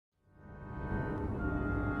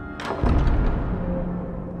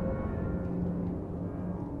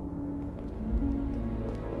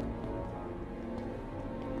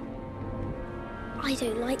I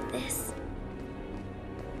don't like this.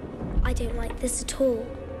 I don't like this at all.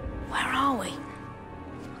 Where are we? A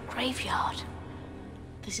graveyard.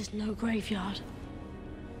 This is no graveyard.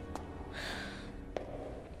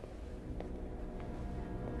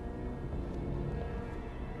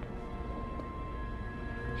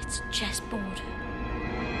 It's a chessboard.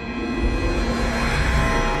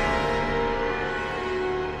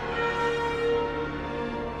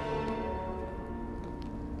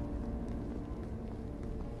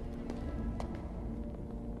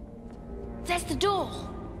 There's the door.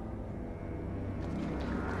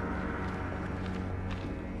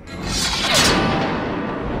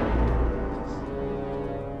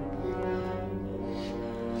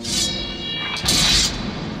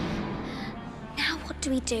 Now what do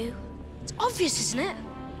we do? It's obvious, isn't it?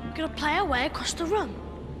 We're gonna play our way across the room.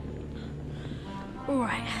 All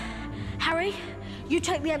right. Harry, you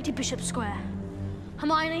take the empty bishop square.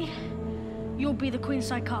 Hermione, you'll be the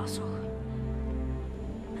queenside castle.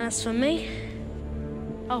 As for me,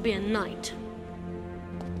 I'll be a knight.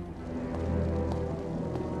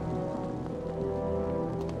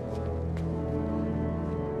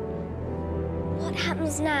 What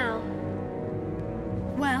happens now?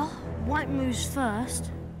 Well, white moves first,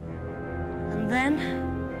 and then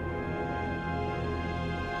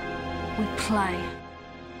we play.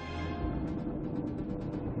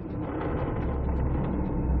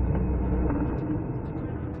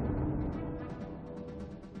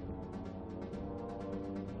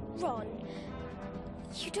 Ron,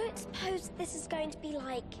 you don't suppose this is going to be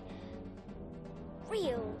like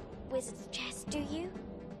real wizard's chess, do you?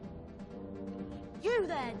 You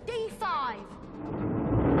there, D5!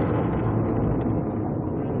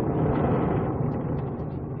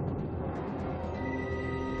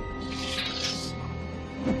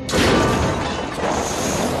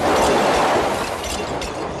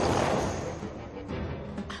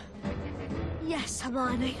 Yes,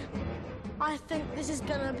 Hermione. I think this is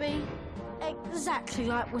gonna be exactly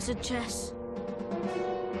like wizard chess.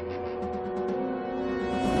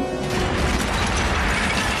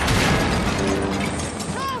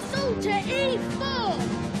 Castle to E4!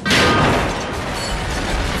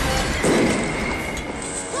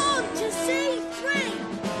 Pawn to C3!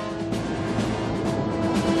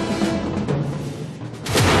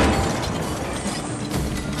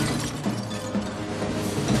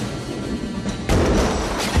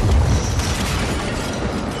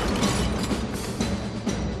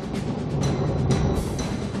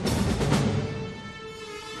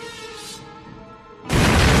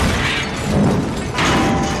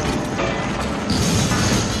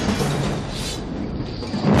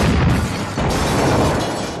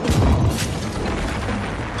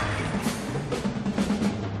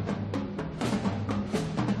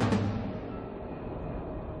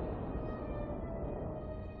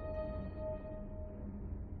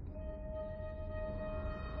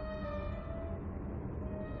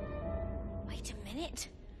 Wait a minute.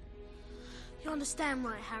 You understand,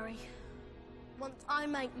 right, Harry? Once I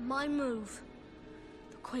make my move,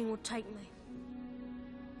 the Queen will take me.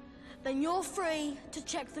 Then you're free to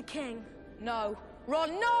check the King. No.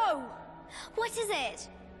 Ron, no! What is it?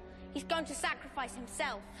 He's going to sacrifice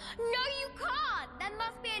himself. No, you can't! There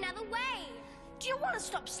must be another way! Do you want to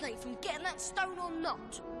stop Snape from getting that stone or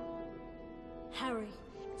not? Harry,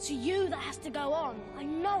 it's you that has to go on. I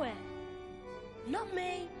know it. Not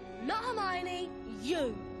me, not Hermione,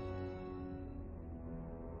 you.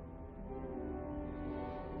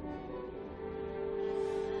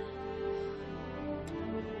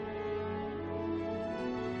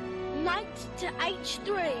 Knight to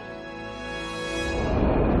H3.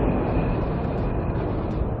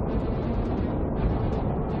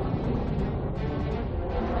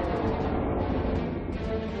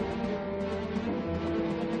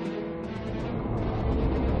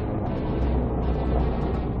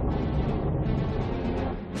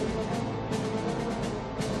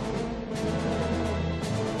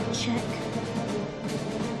 Check.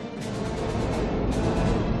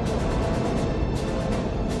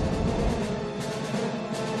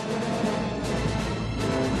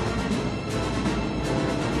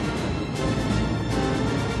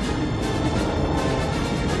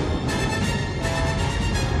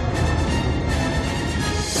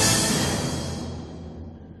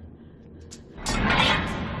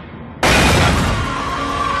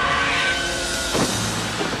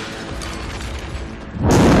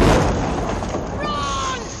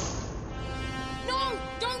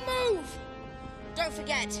 Don't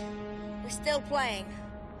forget, we're still playing.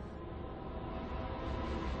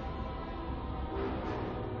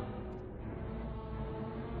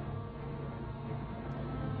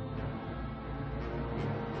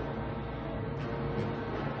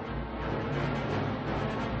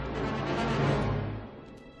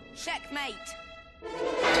 Checkmate.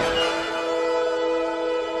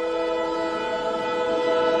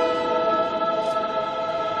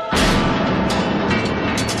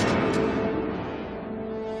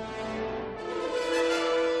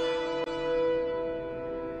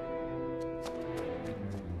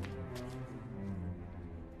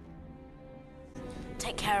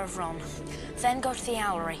 Take care of Ron. Then go to the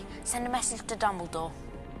owlery. Send a message to Dumbledore.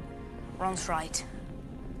 Ron's right.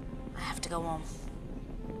 I have to go on.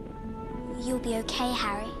 You'll be okay,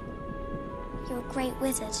 Harry. You're a great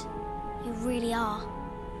wizard. You really are.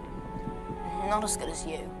 Not as good as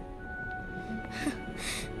you.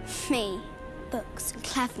 Me, books and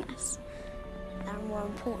cleverness. There are more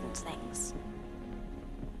important things.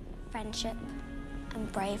 Friendship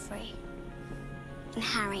and bravery. And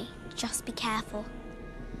Harry, just be careful.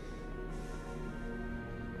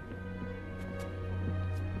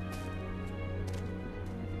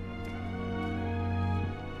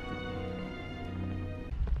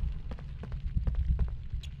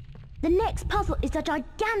 The next puzzle is a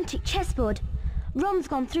gigantic chessboard. Ron's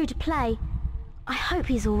gone through to play. I hope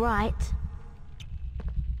he's all right.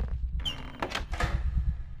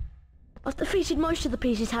 I've defeated most of the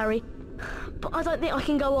pieces, Harry, but I don't think I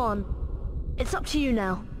can go on. It's up to you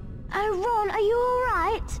now. Oh, Ron, are you all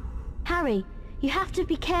right? Harry, you have to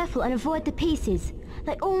be careful and avoid the pieces.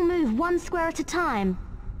 They all move one square at a time.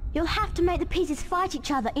 You'll have to make the pieces fight each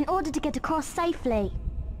other in order to get across safely.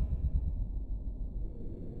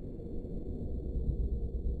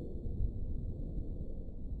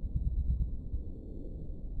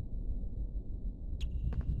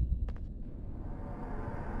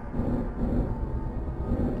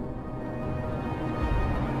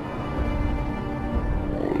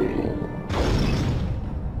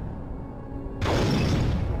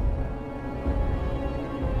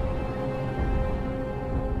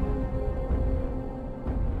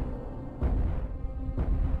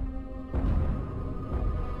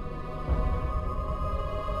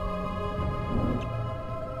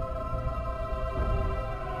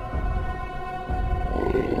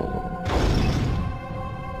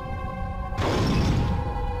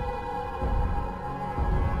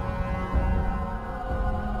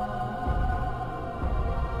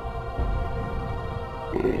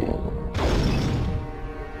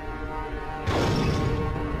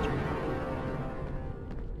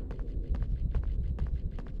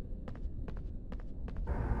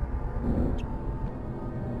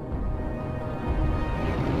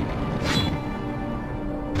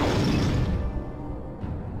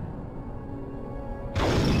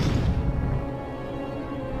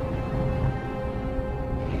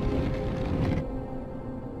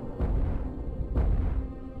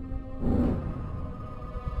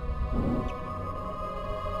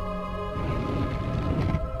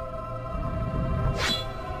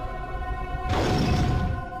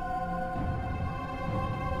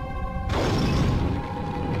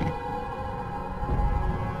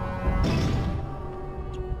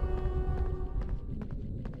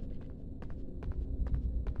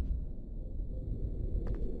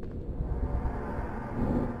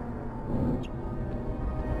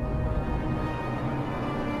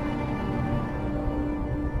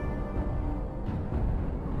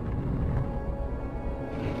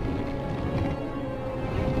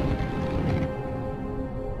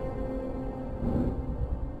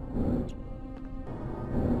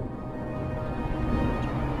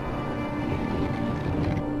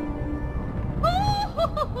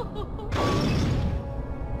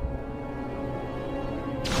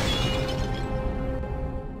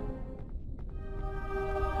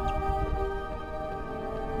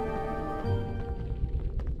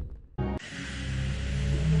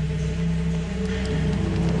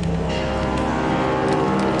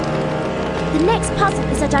 The next puzzle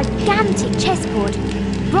is a gigantic chessboard.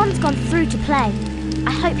 Ron's gone through to play.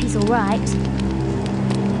 I hope he's all right.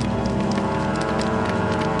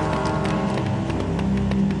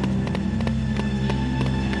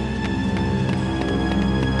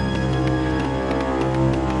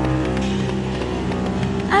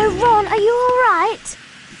 Oh, Ron, are you all right?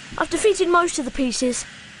 I've defeated most of the pieces,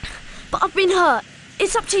 but I've been hurt.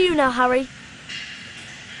 It's up to you now, Harry.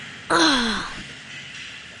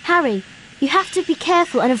 Harry, you have to be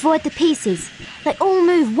careful and avoid the pieces. They all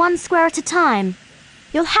move one square at a time.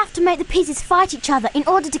 You'll have to make the pieces fight each other in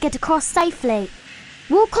order to get across safely.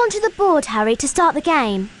 Walk onto the board, Harry, to start the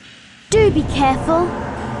game. Do be careful.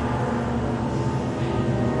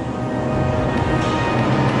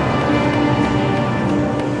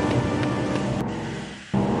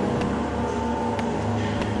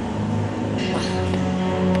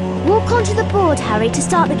 Walk onto the board, Harry, to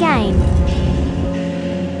start the game.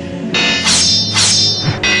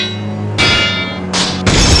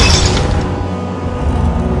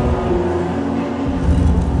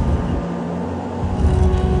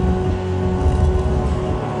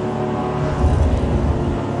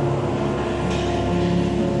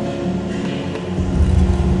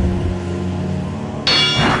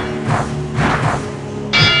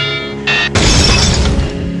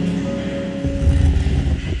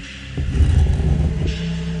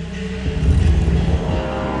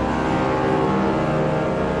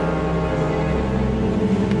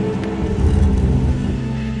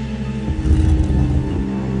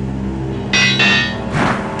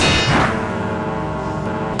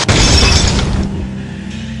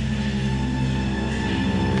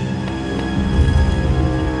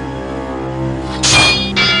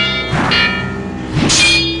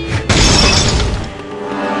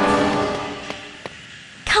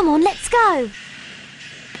 on, let's go.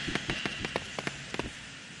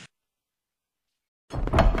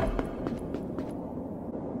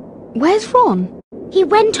 Where's Ron? He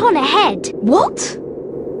went on ahead. What?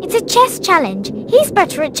 It's a chess challenge. He's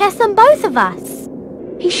better at chess than both of us.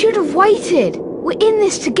 He should have waited. We're in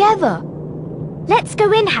this together. Let's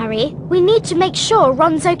go in, Harry. We need to make sure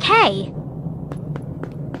Ron's okay.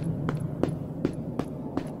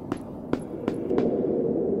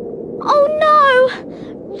 Oh no!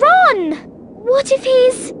 Ron! What if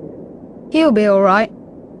he's... He'll be all right.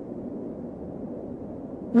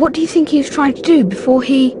 What do you think he was trying to do before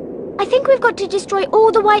he... I think we've got to destroy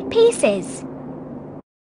all the white pieces.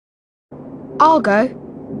 I'll go.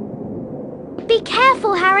 Be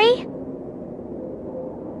careful, Harry.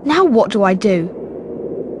 Now what do I do?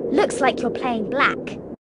 Looks like you're playing black.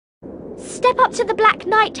 Step up to the Black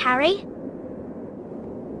Knight, Harry.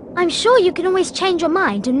 I'm sure you can always change your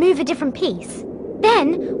mind and move a different piece.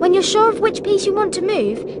 Then, when you're sure of which piece you want to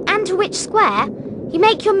move, and to which square, you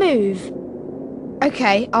make your move.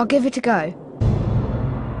 Okay, I'll give it a go.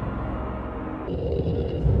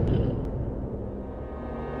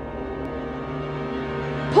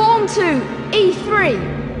 Pawn to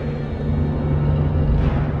E3.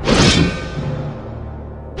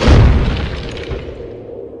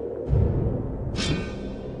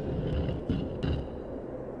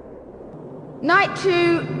 Knight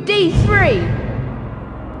to D3.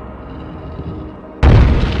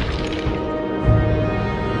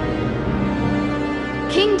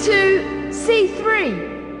 King to C3.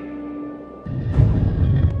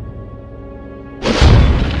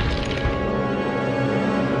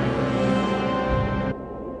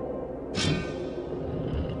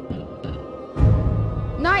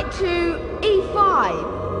 Knight to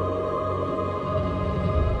E5.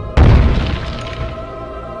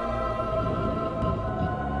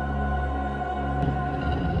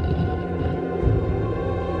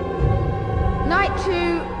 Knight to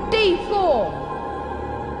D4.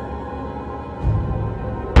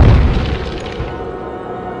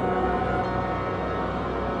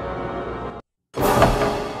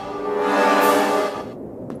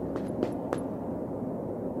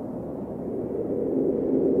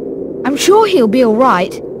 I'm sure he'll be all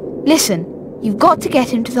right. Listen, you've got to get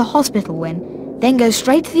him to the hospital, Win. Then go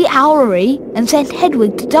straight to the Owlery and send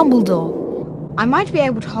Hedwig to Dumbledore. I might be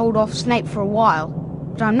able to hold off Snape for a while,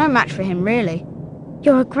 but I'm no match for him, really.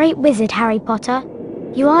 You're a great wizard, Harry Potter.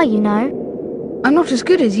 You are, you know. I'm not as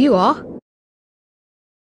good as you are.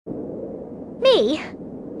 Me?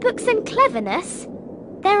 Books and cleverness?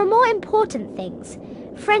 There are more important things.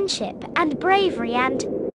 Friendship and bravery and...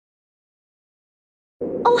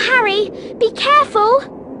 Oh, Harry, be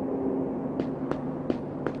careful!